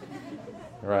anymore.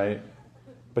 Right?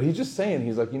 But he's just saying,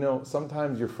 he's like,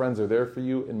 sometimes your friends are there for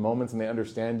you in moments and they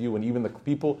understand you when even the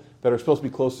people that are supposed to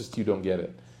be closest to you don't get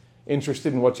it.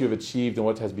 Interested in what you have achieved and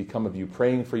what has become of you,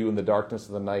 praying for you in the darkness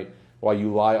of the night while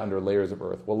you lie under layers of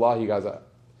earth. Wallahi, guys,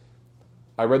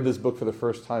 I read this book for the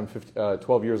first time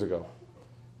 12 years ago.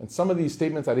 And some of these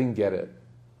statements, I didn't get it.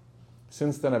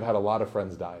 Since then, I've had a lot of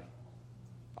friends die.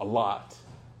 A lot.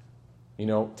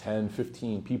 10,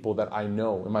 15 people that I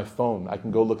know in my phone. I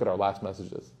can go look at our last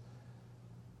messages.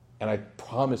 And I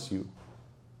promise you,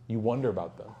 you wonder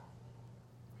about them.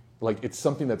 Like, it's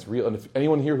something that's real. And if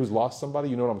anyone here who's lost somebody,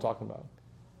 you know what I'm talking about.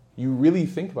 You really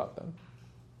think about them.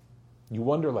 You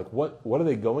wonder, what are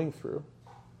they going through?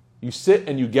 You sit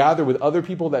and you gather with other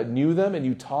people that knew them and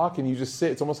you talk and you just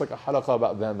sit. It's almost like a halaqah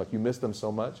about them. Like you miss them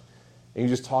so much. And you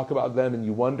just talk about them and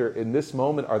you wonder, in this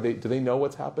moment, do they know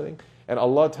what's happening? And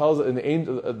Allah tells, and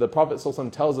the Prophet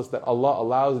ﷺ tells us that Allah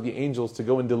allows the angels to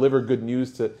go and deliver good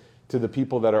news to the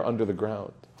people that are under the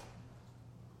ground.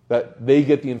 That they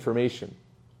get the information.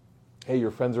 Hey,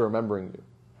 your friends are remembering you.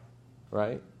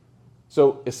 Right?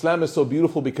 So Islam is so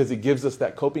beautiful because it gives us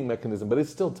that coping mechanism, but it's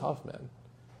still tough, man.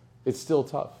 It's still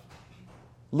tough.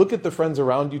 Look at the friends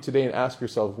around you today and ask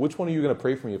yourself, which one are you going to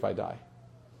pray for me if I die?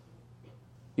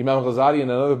 Imam Ghazali, in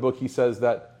another book, he says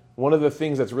that one of the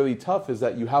things that's really tough is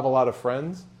that you have a lot of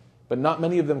friends, but not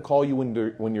many of them call you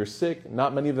when you're sick.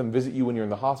 Not many of them visit you when you're in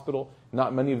the hospital.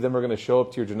 Not many of them are going to show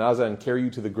up to your janazah and carry you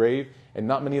to the grave. And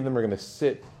not many of them are going to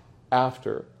sit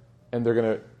after and they're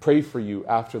going to pray for you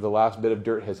after the last bit of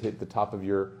dirt has hit the top of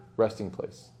your resting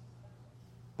place.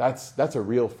 That's a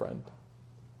real friend.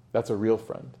 That's a real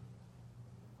friend.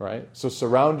 Right? So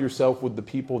surround yourself with the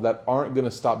people that aren't going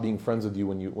to stop being friends with you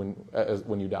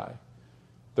when you die.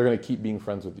 They're going to keep being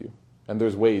friends with you. And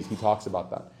there's ways he talks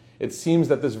about that. It seems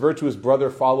that this virtuous brother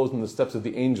follows in the steps of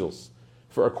the angels.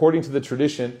 For according to the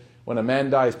tradition, when a man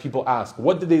dies, people ask,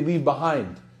 what did they leave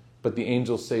behind? But the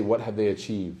angels say, what have they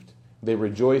achieved? They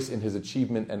rejoice in his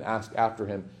achievement and ask after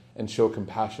him and show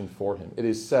compassion for him. It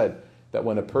is said that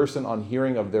when a person on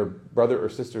hearing of their brother or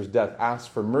sister's death asks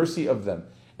for mercy of them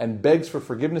and begs for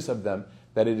forgiveness of them,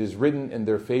 that it is written in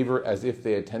their favor as if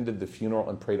they attended the funeral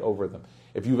and prayed over them.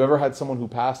 If you've ever had someone who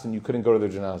passed and you couldn't go to their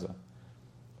janazah,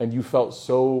 and you felt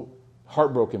so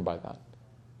heartbroken by that,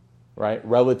 right?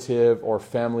 Relative or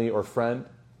family or friend,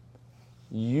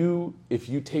 if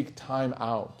you take time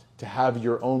out to have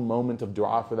your own moment of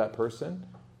dua for that person,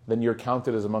 then you're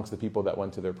counted as amongst the people that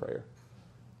went to their prayer.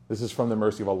 This is from the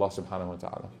mercy of Allah subhanahu wa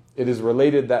ta'ala. It is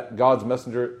related that God's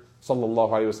Messenger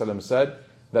sallallahu alaihi wasallam said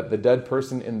that the dead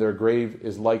person in their grave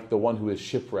is like the one who is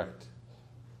shipwrecked.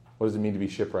 What does it mean to be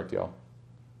shipwrecked, y'all?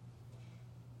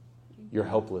 You're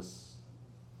helpless.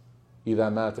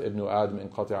 إِذَا مَاتَ ابْنُ آدَمٍ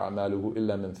انْقَطَعَ عَمَالُهُ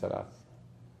إِلَّا مِنْ ثَلَاثٍ.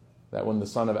 That when the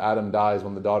son of Adam dies,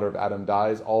 when the daughter of Adam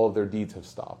dies, all of their deeds have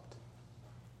stopped.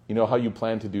 You know how you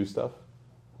plan to do stuff?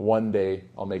 One day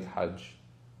I'll make Hajj.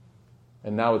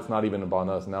 And now it's not even about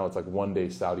us. Now it's like one day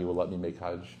Saudi will let me make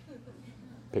Hajj.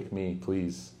 Pick me,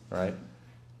 please. Right?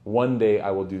 One day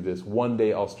I will do this. One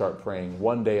day I'll start praying.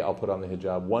 One day I'll put on the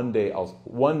hijab. One day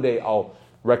I'll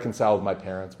reconcile with my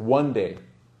parents. One day.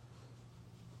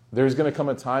 There's going to come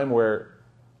a time where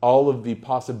all of the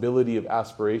possibility of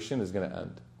aspiration is going to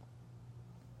end.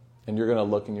 And you're going to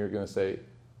look and you're going to say,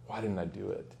 why didn't I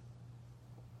do it?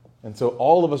 And so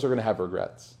all of us are going to have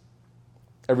regrets.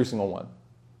 Every single one.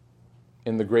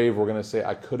 in the grave, we're going to say,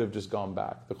 I could have just gone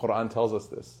back. The Quran tells us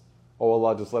this. Oh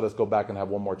Allah, just let us go back and have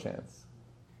one more chance.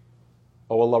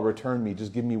 Oh Allah, return me.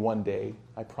 Just give me one day.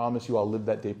 I promise you I'll live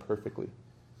that day perfectly.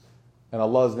 And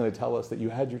Allah is going to tell us that you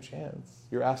had your chance.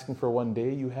 You're asking for one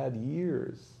day. You had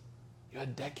years. You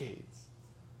had decades.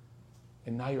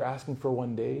 And now you're asking for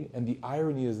one day. And the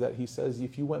irony is that He says,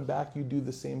 if you went back, you'd do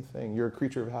the same thing. You're a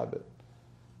creature of habit.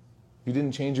 You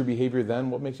didn't change your behavior then.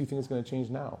 What makes you think it's going to change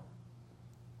now?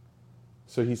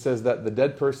 So He says that the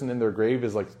dead person in their grave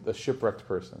is like a shipwrecked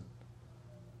person.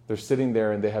 They're sitting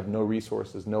there and they have no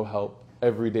resources, no help.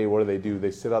 Every day, what do?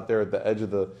 They sit out there at the edge of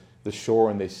the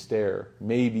shore and they stare.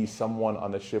 Maybe someone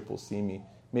on the ship will see me.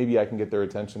 Maybe I can get their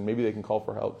attention. Maybe they can call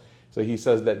for help. So He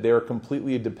says that they're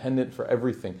completely dependent for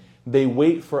everything. They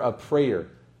wait for a prayer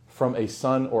from a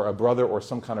son or a brother or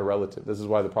some kind of relative. This is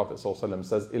why the Prophet ﷺ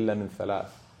says, إِلَّا مِن ثَلَاثٍ.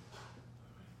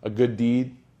 A good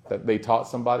deed that they taught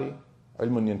somebody,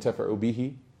 عِلْمٌ يَنْتَفَعُ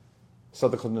بِهِ,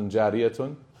 صَدَقَةٌ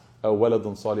جَارِيَةٌ, أَوْ وَلَدٌ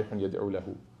صَالِحٌ يَدْعُو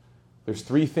لَهُ. There's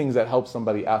 3 things that help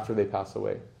somebody after they pass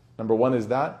away. Number 1 is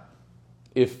that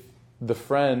if the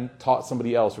friend taught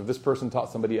somebody else, or this person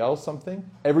taught somebody else something,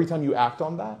 every time you act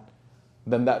on that,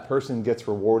 then that person gets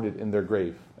rewarded in their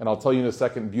grave. And I'll tell you in a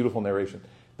second, beautiful narration.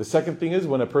 The second thing is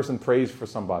when a person prays for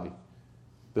somebody.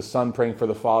 The son praying for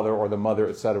the father or the mother,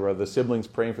 etc. The siblings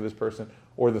praying for this person.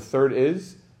 Or the third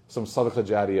is some sadaqah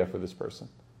jariyah for this person.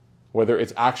 Whether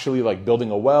it's actually like building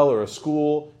a well or a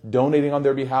school, donating on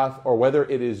their behalf, or whether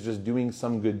it is just doing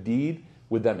some good deed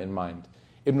with them in mind.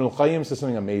 Ibn al-Qayyim says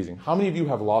something amazing. How many of you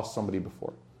have lost somebody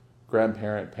before?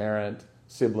 Grandparent, parent,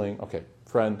 sibling, okay,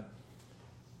 friend.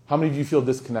 How many of you feel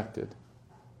disconnected?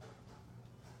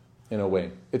 In a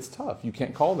way. It's tough. You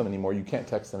can't call them anymore. You can't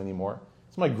text them anymore.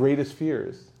 It's my greatest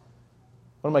fears.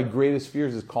 One of my greatest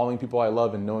fears is calling people I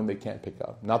love and knowing they can't pick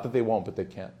up. Not that they won't, but they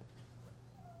can't.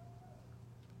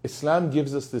 Islam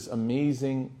gives us this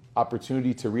amazing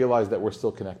opportunity to realize that we're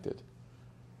still connected.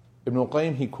 Ibn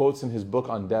al-Qayyim, he quotes in his book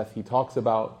on death, he talks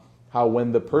about how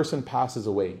when the person passes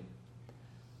away,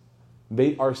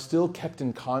 they are still kept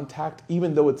in contact,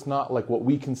 even though it's not like what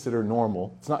we consider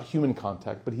normal. It's not human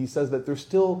contact, but he says that there's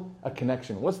still a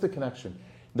connection. What's the connection?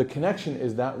 The connection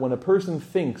is that when a person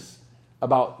thinks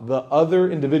about the other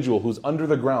individual who's under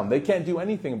the ground, they can't do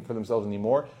anything for themselves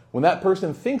anymore. When that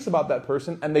person thinks about that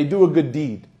person and they do a good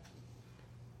deed.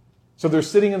 So they're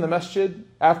sitting in the masjid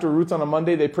after Roots on a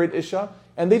Monday, they prayed Isha,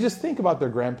 and they just think about their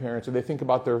grandparents or they think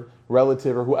about their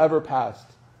relative or whoever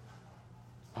passed.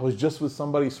 I was just with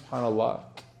somebody, subhanAllah.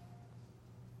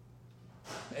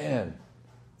 Man,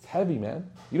 it's heavy, man.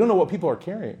 You don't know what people are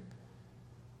carrying.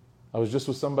 I was just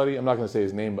with somebody, I'm not going to say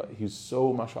his name, but he's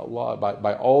so, mashallah,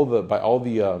 by all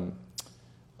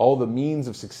the means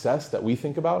of success that we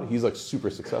think about, he's like super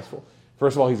successful.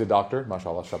 First of all, he's a doctor,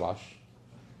 mashallah, shabash.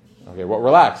 Okay, well,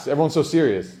 relax. Everyone's so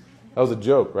serious. That was a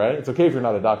joke, right? It's okay if you're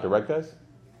not a doctor, right, guys?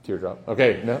 Teardrop.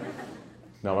 Okay, no.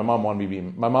 No, my mom wanted me to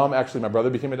be... My mom, actually, my brother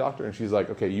became a doctor, and she's like,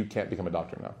 okay, you can't become a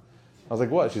doctor now. I was like,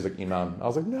 what? She's like, Imam. I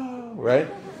was like, no, right?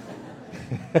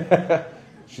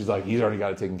 She's like, he's already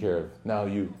got it taken care of. Now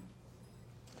you.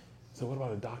 So what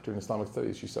about a doctor in Islamic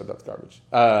studies? She said, that's garbage.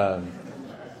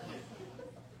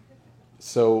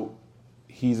 So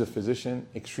he's a physician,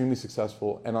 extremely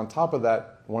successful, and on top of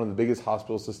that, one of the biggest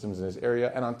hospital systems in his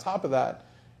area, and on top of that,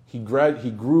 he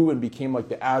grew and became like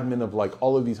the admin of like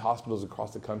all of these hospitals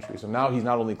across the country. So now he's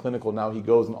not only clinical, now he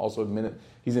goes and also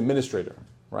he's administrator,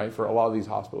 right, for a lot of these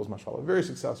hospitals, mashallah. Very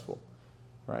successful,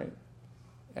 right?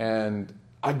 And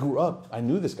I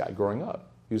knew this guy growing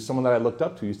up. He was someone that I looked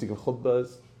up to, used to give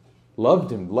khutbahs,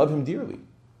 loved him dearly.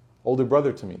 Older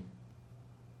brother to me.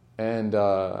 And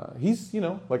he's,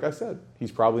 like I said,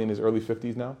 he's probably in his early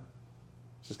 50s now.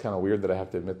 It's just kind of weird that I have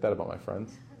to admit that about my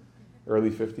friends.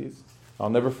 Early 50s. I'll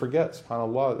never forget,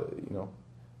 subhanAllah, we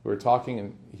were talking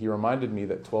and he reminded me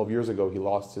that 12 years ago he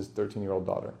lost his 13-year-old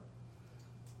daughter.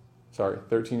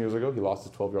 13 years ago he lost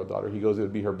his 12-year-old daughter. He goes, it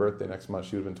would be her birthday next month.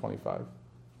 She would have been 25.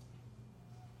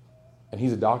 And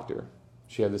he's a doctor.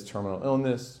 She had this terminal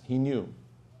illness. He knew.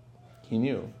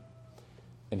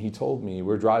 And he told me,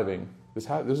 we're driving. This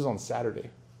was on Saturday.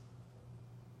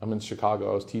 I'm in Chicago.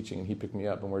 I was teaching and he picked me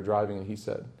up and we're driving and he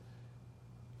said,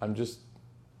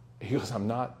 he goes, I'm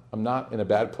not in a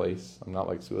bad place. I'm not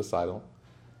like suicidal.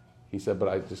 He said, but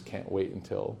I just can't wait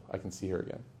until I can see her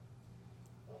again.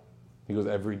 He goes,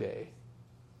 every day.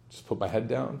 Just put my head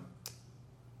down.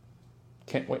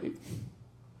 Can't wait.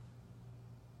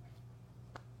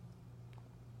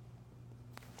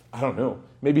 I don't know.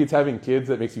 Maybe it's having kids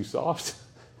that makes you soft.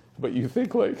 But you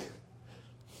think like,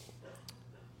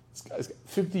 this guy's got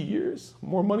 50 years,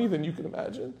 more money than you can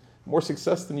imagine, more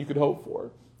success than you could hope for.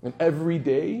 And every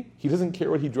day, he doesn't care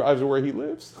what he drives or where he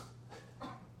lives.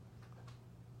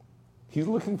 He's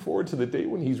looking forward to the day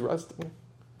when he's resting.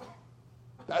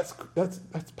 That's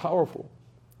powerful,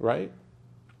 right?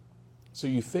 So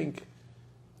you think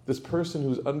this person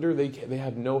who's under, they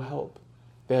have no help.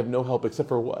 They have no help except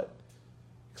for what?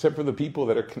 Except for the people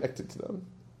that are connected to them.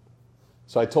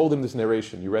 So I told him this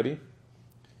narration. You ready?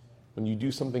 When you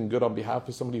do something good on behalf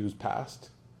of somebody who's passed,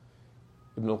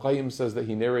 Ibn al-Qayyim says that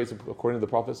he narrates, according to the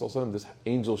Prophet ﷺ, this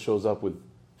angel shows up with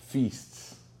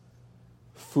feasts,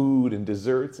 food and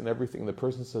desserts and everything. And the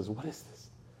person says, what is this?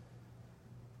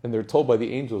 And they're told by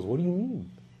the angels, what do you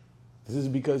mean? This is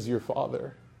because your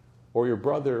father or your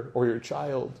brother or your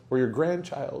child or your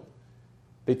grandchild,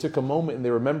 they took a moment and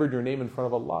they remembered your name in front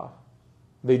of Allah.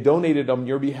 They donated on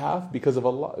your behalf because of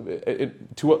Allah,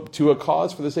 to a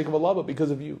cause for the sake of Allah, but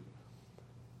because of you.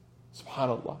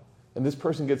 SubhanAllah. And this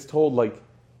person gets told, like,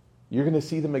 you're going to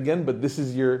see them again, but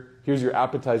here's your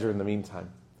appetizer in the meantime.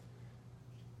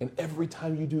 And every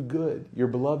time you do good, your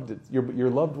beloved, your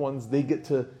loved ones, they get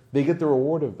the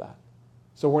reward of that.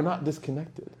 So we're not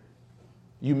disconnected.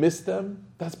 You miss them,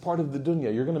 that's part of the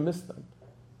dunya. You're going to miss them.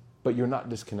 But you're not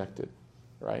disconnected,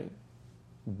 right?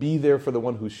 Be there for the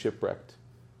one who's shipwrecked.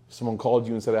 If someone called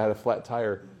you and said, I had a flat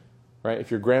tire, right? If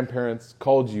your grandparents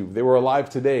called you, they were alive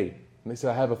today, and they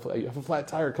said, you have a flat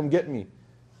tire, come get me.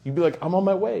 You'd be like, I'm on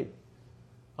my way.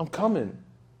 I'm coming.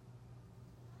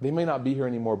 They may not be here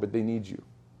anymore, but they need you,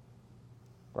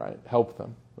 right? Help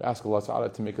them. We ask Allah Ta'ala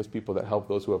to make us people that help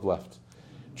those who have left.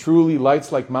 Truly,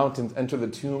 lights like mountains enter the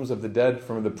tombs of the dead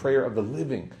from the prayer of the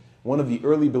living. One of the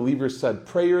early believers said,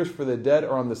 prayers for the dead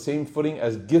are on the same footing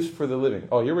as gifts for the living.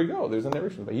 Oh, here we go. There's a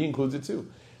narration, but he includes it too.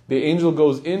 The angel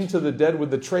goes into the dead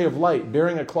with the tray of light,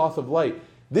 bearing a cloth of light.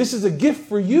 This is a gift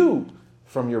for you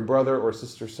from your brother or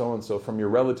sister so-and-so, from your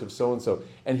relative so-and-so.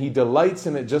 And he delights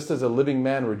in it just as a living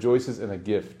man rejoices in a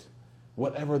gift.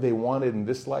 Whatever they wanted in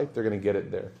this life, they're going to get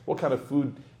it there. What kind of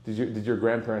food did your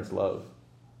grandparents love?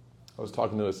 I was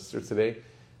talking to a sister today.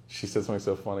 She said something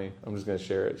so funny. I'm just going to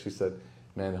share it. She said,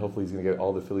 man, hopefully he's going to get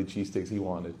all the Philly cheesesteaks he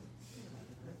wanted.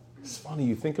 It's funny,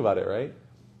 you think about it, right?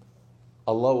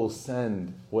 Allah will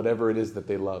send whatever it is that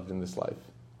they loved in this life.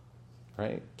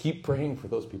 Right? Keep praying for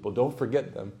those people. Don't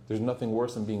forget them. There's nothing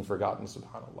worse than being forgotten,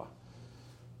 subhanAllah.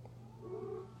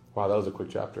 Wow, that was a quick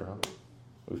chapter, huh?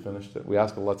 We finished it. We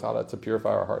ask Allah Ta'ala to purify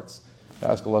our hearts. We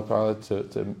ask Allah Ta'ala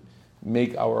to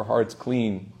make our hearts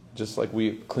clean, just like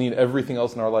we clean everything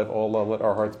else in our life. Oh Allah, let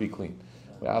our hearts be clean.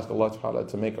 We ask Allah Ta'ala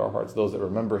to make our hearts those that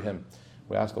remember Him.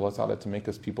 We ask Allah Ta'ala to make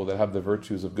us people that have the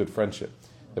virtues of good friendship,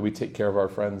 that we take care of our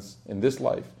friends in this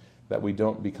life, that we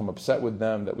don't become upset with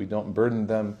them, that we don't burden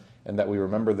them, and that we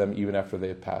remember them even after they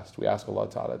have passed. We ask Allah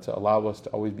Ta'ala to allow us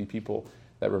to always be people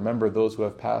that remember those who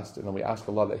have passed, and then we ask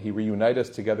Allah that He reunite us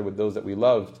together with those that we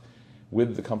loved,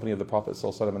 with the company of the Prophet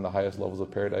ﷺ in the highest levels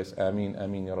of paradise. Ameen,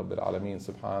 ameen, ya Rabbil Alameen.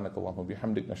 Subhanak Allahumma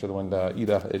bihamdik, nashhadu an la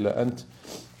ilaha illa ant,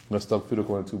 nastaghfiruka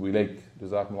wa natubu ilayk.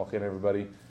 Jazakumullah khairan, everybody.